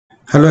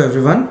Hello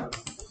everyone.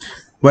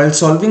 While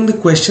solving the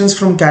questions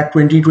from CAT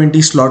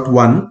 2020 slot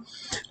 1,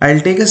 I'll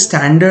take a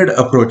standard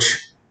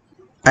approach.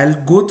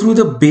 I'll go through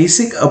the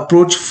basic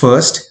approach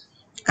first,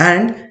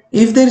 and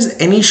if there is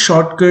any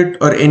shortcut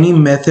or any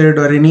method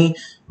or any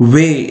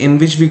way in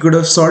which we could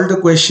have solved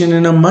the question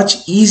in a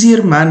much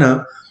easier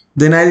manner,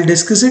 then I'll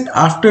discuss it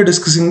after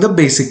discussing the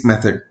basic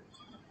method.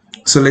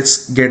 So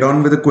let's get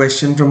on with the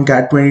question from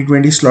CAT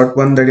 2020 slot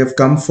 1 that you've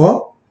come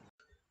for.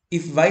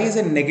 If y is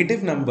a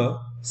negative number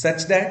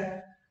such that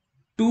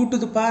 2 to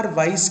the power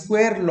y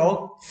square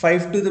log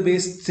 5 to the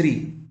base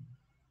 3.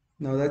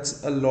 Now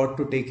that's a lot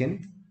to take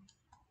in.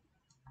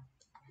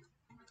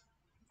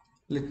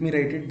 Let me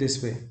write it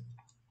this way.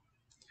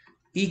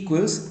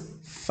 Equals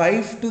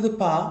 5 to the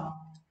power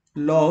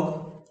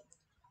log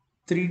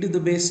 3 to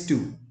the base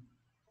 2.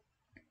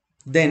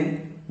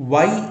 Then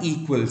y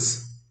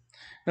equals.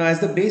 Now as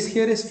the base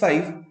here is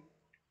 5,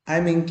 I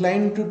am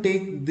inclined to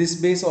take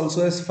this base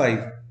also as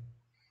 5.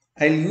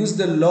 I'll use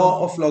the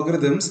law of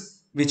logarithms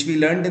which we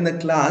learned in the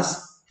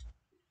class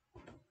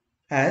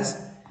as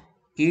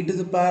a to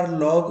the power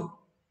log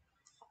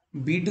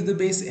b to the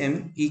base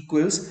m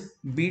equals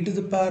b to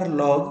the power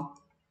log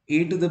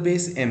a to the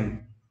base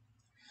m.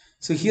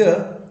 So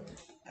here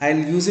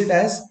I'll use it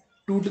as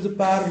 2 to the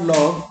power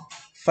log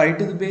 5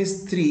 to the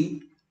base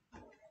 3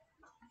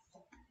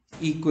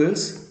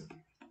 equals.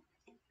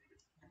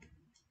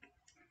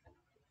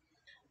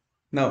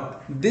 Now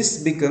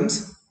this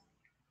becomes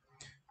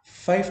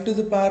 5 to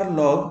the power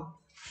log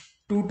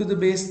 2 to the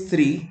base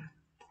 3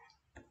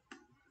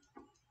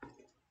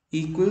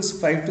 equals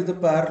 5 to the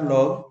power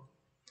log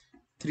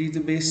 3 to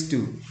the base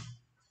 2.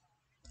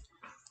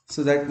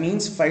 So that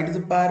means 5 to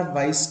the power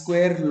y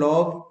square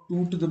log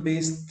 2 to the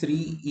base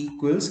 3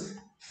 equals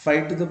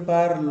 5 to the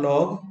power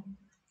log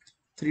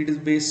 3 to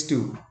the base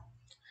 2.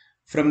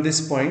 From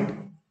this point,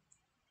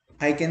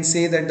 I can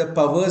say that the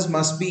powers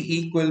must be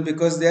equal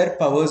because they are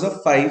powers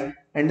of 5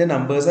 and the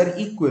numbers are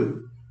equal.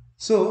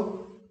 So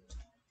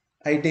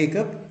I take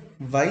up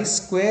y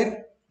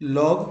square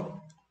log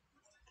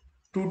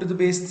 2 to the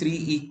base 3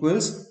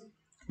 equals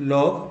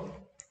log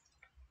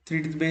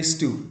 3 to the base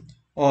 2,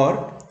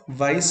 or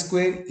y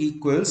square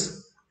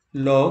equals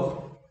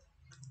log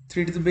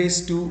 3 to the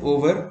base 2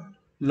 over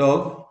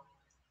log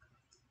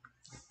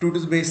 2 to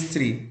the base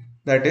 3,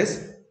 that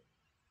is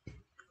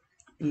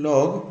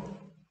log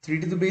 3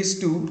 to the base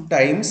 2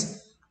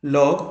 times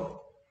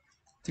log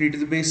 3 to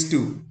the base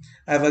 2.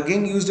 I have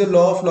again used a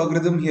law of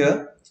logarithm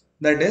here,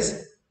 that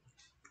is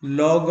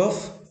log of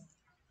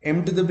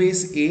m to the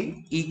base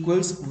a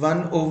equals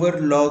 1 over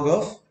log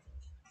of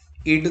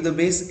a to the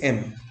base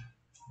m.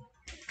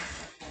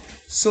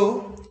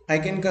 So I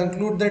can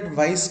conclude that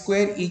y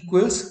square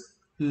equals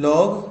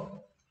log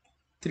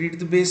 3 to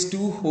the base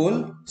 2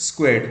 whole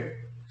squared.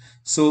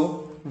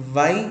 So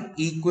y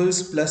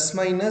equals plus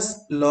minus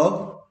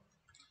log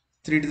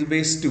 3 to the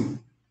base 2.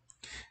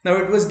 Now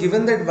it was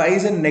given that y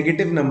is a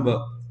negative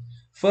number.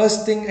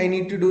 First thing I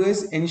need to do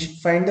is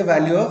find the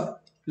value of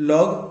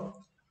log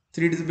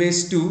 3 to the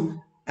base 2,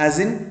 as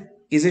in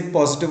is it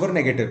positive or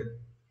negative.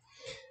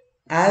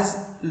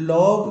 As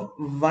log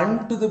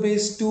 1 to the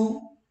base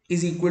 2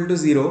 is equal to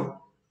 0,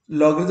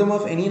 logarithm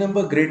of any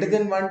number greater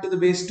than 1 to the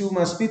base 2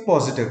 must be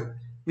positive,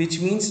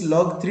 which means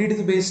log 3 to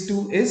the base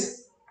 2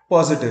 is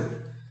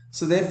positive.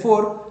 So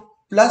therefore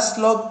plus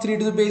log 3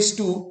 to the base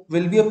 2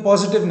 will be a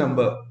positive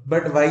number,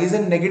 but y is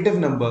a negative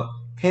number.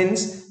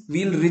 Hence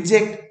we'll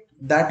reject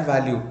that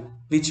value,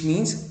 which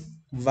means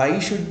y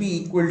should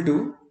be equal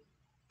to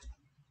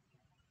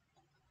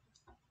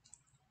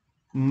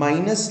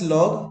minus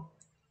log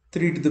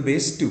 3 to the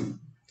base 2.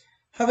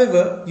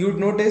 However, you would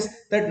notice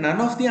that none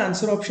of the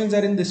answer options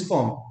are in this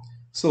form.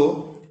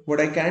 So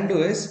what I can do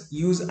is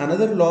use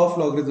another law of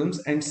logarithms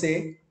and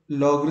say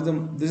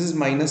logarithm, this is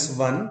minus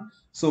 1.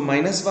 So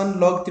minus 1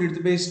 log 3 to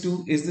the base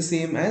 2 is the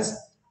same as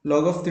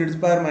log of 3 to the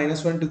power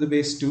minus 1 to the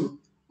base 2,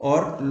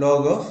 or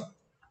log of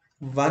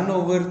 1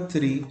 over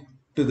 3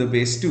 to the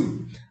base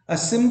 2. A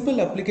simple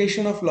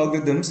application of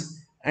logarithms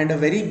and a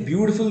very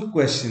beautiful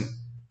question.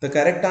 The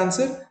correct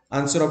answer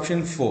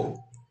option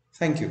 4.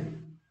 Thank you.